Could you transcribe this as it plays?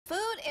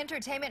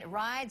entertainment,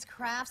 rides,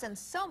 crafts, and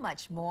so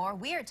much more.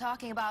 We are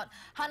talking about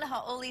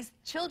Hanahauoli's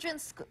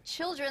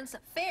Children's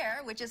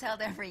Fair, which is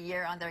held every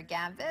year on their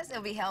campus. It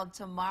will be held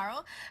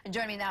tomorrow. And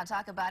joining me now to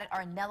talk about it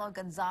are Nello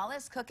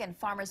Gonzalez, cook and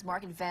farmer's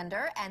market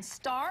vendor, and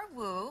Star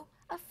Wu,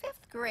 a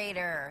 5th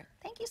grader.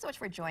 Thank you so much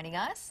for joining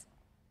us.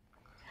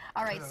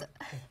 All right, so,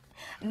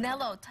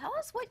 Nello, tell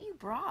us what you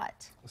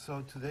brought.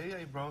 So today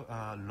I brought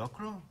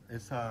locro.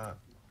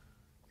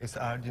 It's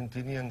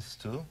Argentinian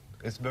stew.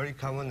 It's very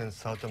common in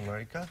South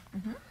America.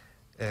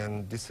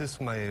 And this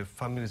is my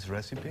family's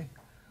recipe.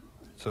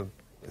 So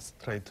let's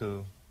try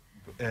to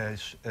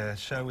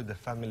share with the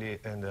family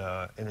and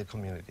in the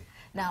community.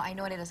 Now, I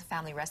know it is a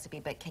family recipe,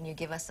 but can you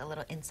give us a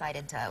little insight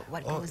into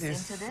what goes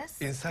into this?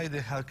 Inside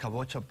they have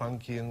kabocha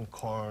pumpkin,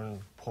 corn,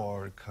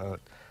 pork,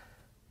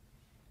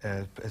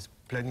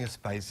 plenty of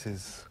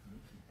spices,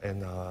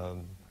 and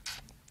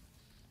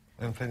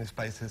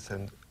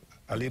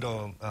a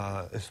little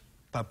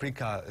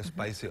paprika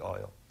spicy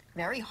oil.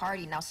 Very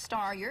hearty. Now,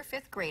 Star, you're a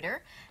 5th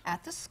grader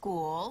at the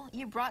school.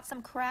 You brought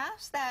some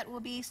crafts that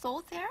will be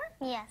sold there?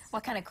 Yes.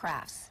 What kind of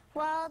crafts?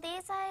 Well,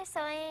 these are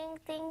sewing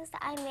things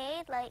that I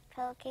made, like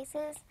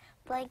pillowcases,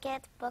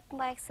 blankets,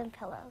 bookmarks, and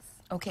pillows.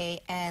 Okay,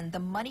 and the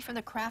money from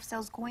the craft sale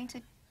is going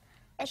to?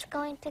 It's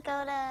going to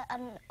go to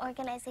an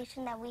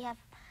organization that we have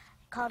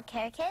called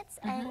Care Kids,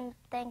 and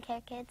then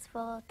Care Kids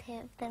will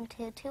give them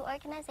to 2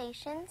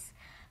 organizations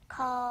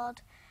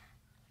called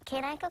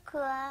K9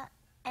 Kokua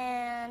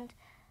and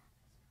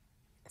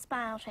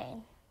Smile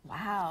Train.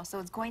 Wow, so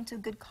it's going to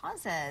good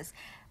causes.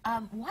 Why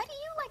do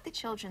you like the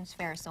Children's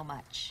Fair so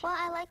much? Well,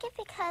 I like it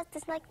because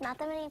there's like not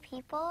that many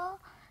people,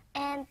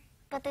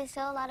 but there's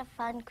still a lot of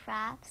fun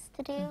crafts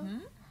to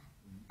do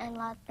and a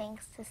lot of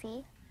things to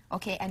see.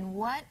 Okay, and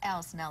what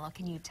else, Nello,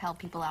 can you tell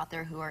people out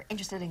there who are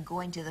interested in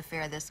going to the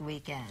fair this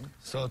weekend?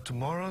 So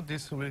tomorrow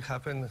this will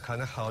happen at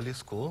Hanahauoli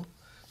School.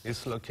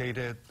 It's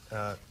located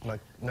at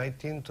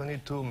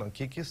 1922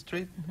 Mankiki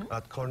Street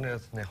at corner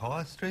of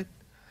Nehoa Street.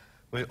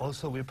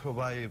 We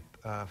provide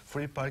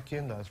free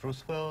parking at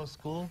Roosevelt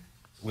School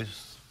with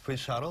free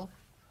shuttle.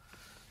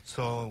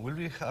 So we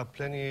will have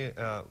plenty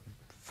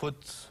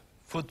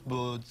food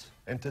booths,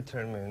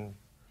 entertainment,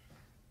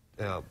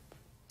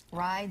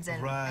 rides,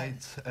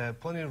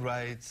 pony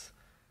rides,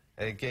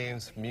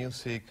 games,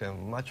 music,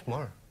 and much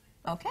more.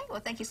 Okay, well,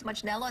 thank you so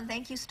much, Nello, and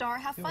thank you, Star.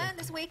 Have fun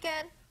this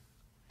weekend.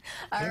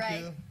 All right.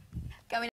 Thank you.